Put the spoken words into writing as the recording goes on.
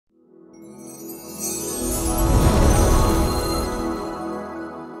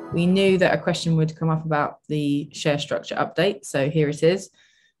We knew that a question would come up about the share structure update, so here it is.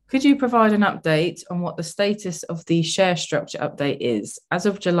 Could you provide an update on what the status of the share structure update is? As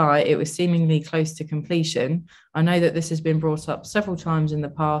of July, it was seemingly close to completion. I know that this has been brought up several times in the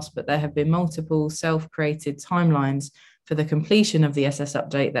past, but there have been multiple self-created timelines for the completion of the SS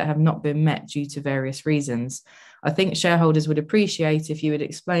update that have not been met due to various reasons. I think shareholders would appreciate if you would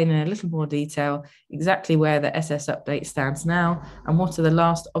explain in a little more detail exactly where the SS update stands now and what are the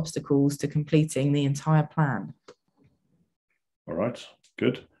last obstacles to completing the entire plan. All right,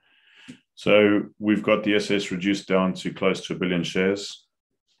 good. So we've got the SS reduced down to close to 1 billion shares.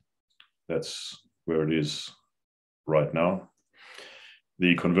 That's where it is right now.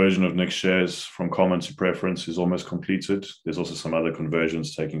 The conversion of Nick's shares from common to preference is almost completed. There's also some other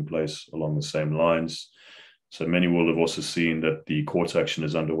conversions taking place along the same lines. So many will have also seen that the court action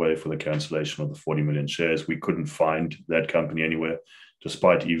is underway for the cancellation of the 40 million shares. We couldn't find that company anywhere,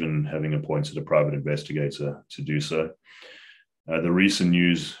 despite even having appointed a private investigator to do so. The recent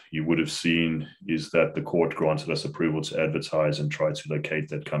news you would have seen is that the court granted us approval to advertise and try to locate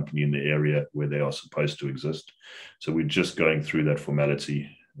that company in the area where they are supposed to exist. So we're just going through that formality.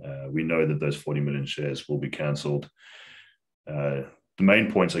 We know that those 40 million shares will be cancelled. The main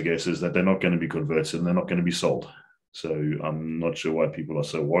point, I guess, is that they're not going to be converted and they're not going to be sold. So I'm not sure why people are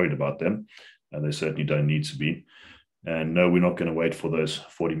so worried about them. They certainly don't need to be. And no, we're not going to wait for those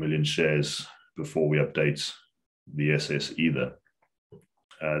 40 million shares before we update the SS either.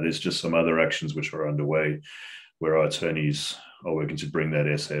 There's just some other actions which are underway where our attorneys are working to bring that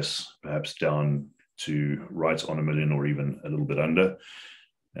SS perhaps down to right on 1 million or even a little bit under.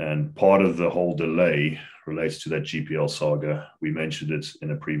 And part of the whole delay relates to that GPL saga. We mentioned it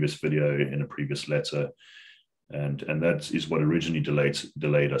in a previous video, in a previous letter. And that is what originally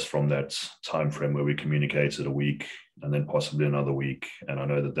delayed us from that time frame where we communicated a week and then possibly another week. And I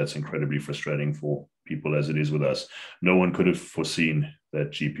know that that's incredibly frustrating for people as it is with us. No one could have foreseen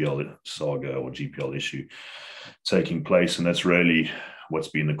that GPL saga or GPL issue taking place. And that's really what's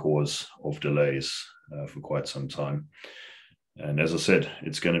been the cause of delays for quite some time. And as I said,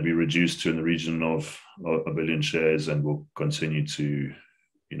 it's going to be reduced to in the region of 1 billion shares, and we'll continue to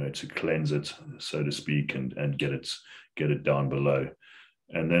cleanse it, so to speak, and get it down below.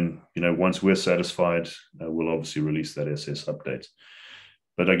 And then, once we're satisfied, we'll obviously release that SS update.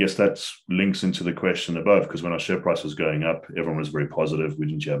 But I guess that links into the question above, because when our share price was going up, everyone was very positive. We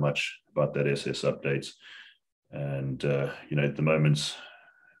didn't hear much about that SS update. And, at the moment,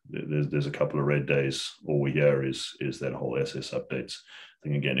 there's a couple of red days. All we hear is that whole SS updates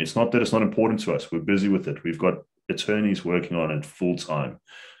thing again. It's not that it's not important to us. We're busy with it. We've got attorneys working on it full time.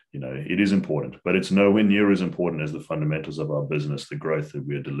 It is important, but it's nowhere near as important as the fundamentals of our business, the growth that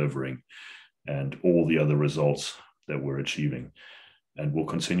we're delivering, and all the other results that we're achieving and will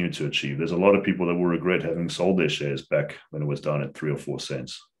continue to achieve. There's a lot of people that will regret having sold their shares back when it was down at 3 or 4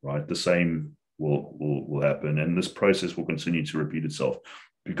 cents, right? The same will happen. And this process will continue to repeat itself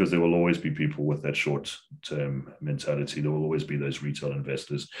because there will always be people with that short-term mentality. There will always be those retail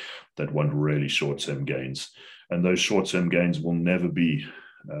investors that want really short-term gains. And those short-term gains will never be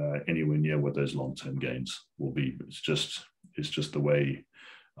anywhere near what those long-term gains will be. It's just the way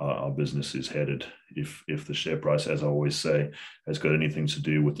our business is headed. If the share price, as I always say, has got anything to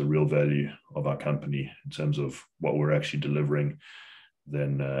do with the real value of our company in terms of what we're actually delivering,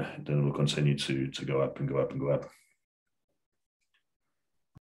 then it will continue to go up and go up and go up.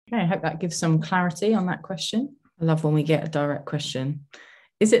 Okay, I hope that gives some clarity on that question. I love when we get a direct question.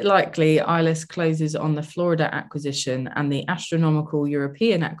 Is it likely ILUS closes on the Florida acquisition and the astronomical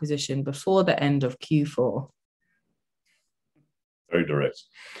European acquisition before the end of Q4? Very direct.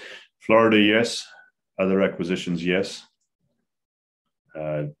 Florida, yes. Other acquisitions, yes.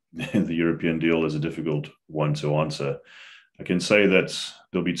 The European deal is a difficult one to answer. I can say that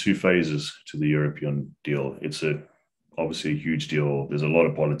there'll be 2 phases to the European deal. It's obviously a huge deal. There's a lot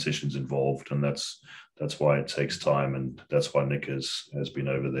of politicians involved, and that's why it takes time, and that's why Nick has been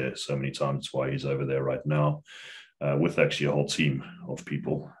over there so many times. That's why he's over there right now with actually a whole team of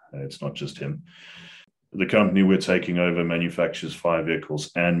people. It's not just him. The company we're taking over manufactures fire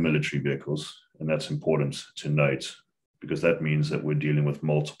vehicles and military vehicles, and that's important to note because that means that we're dealing with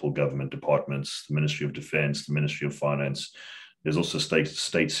multiple government departments, the Ministry of Defense, the Ministry of Finance. There's also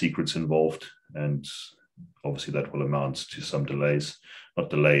state secrets involved, and obviously that will amount to some delays.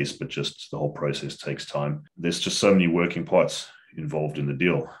 Not delays, but just the whole process takes time. There's just so many working parts involved in the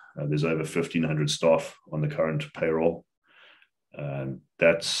deal. There's over 1,500 staff on the current payroll.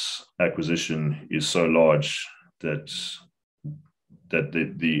 That acquisition is so large that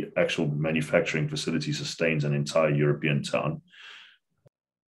the actual manufacturing facility sustains an entire European town.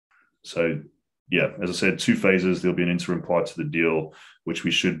 So yeah, as I said, 2 phases. There'll be an interim part to the deal, which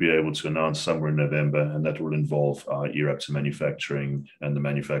we should be able to announce somewhere in November, and that will involve our E-Raptor manufacturing and the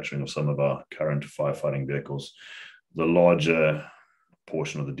manufacturing of some of our current firefighting vehicles. The larger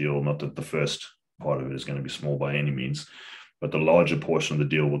portion of the deal, not that the first part of it is going to be small by any means, but the larger portion of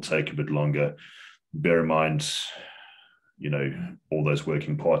the deal will take a bit longer. Bear in mind, all those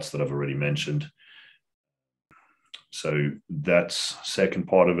working parts that I've already mentioned. So that's second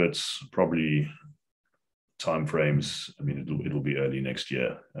part of it, probably timeframes. I mean, it'll be early next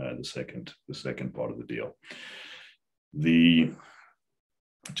year. The second part of the deal.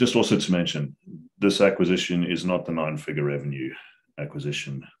 Just also to mention, this acquisition is not the 9-figure revenue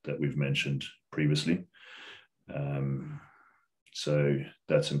acquisition that we've mentioned previously. So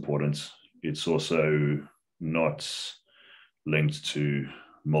that's important. It's also not linked to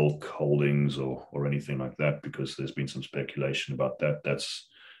Milk Holdings or anything like that, because there's been some speculation about that. That's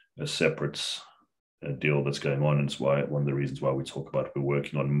a separate deal that's going on, and it's why one of the reasons why we talk about we're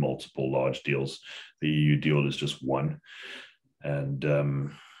working on multiple large deals. The EU deal is just one, and I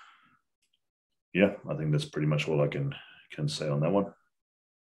think that's pretty much all I can say on that one.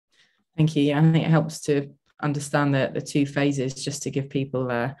 Thank you. I think it helps to understand the 2 phases, just to give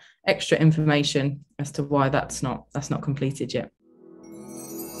people extra information as to why that's not completed yet.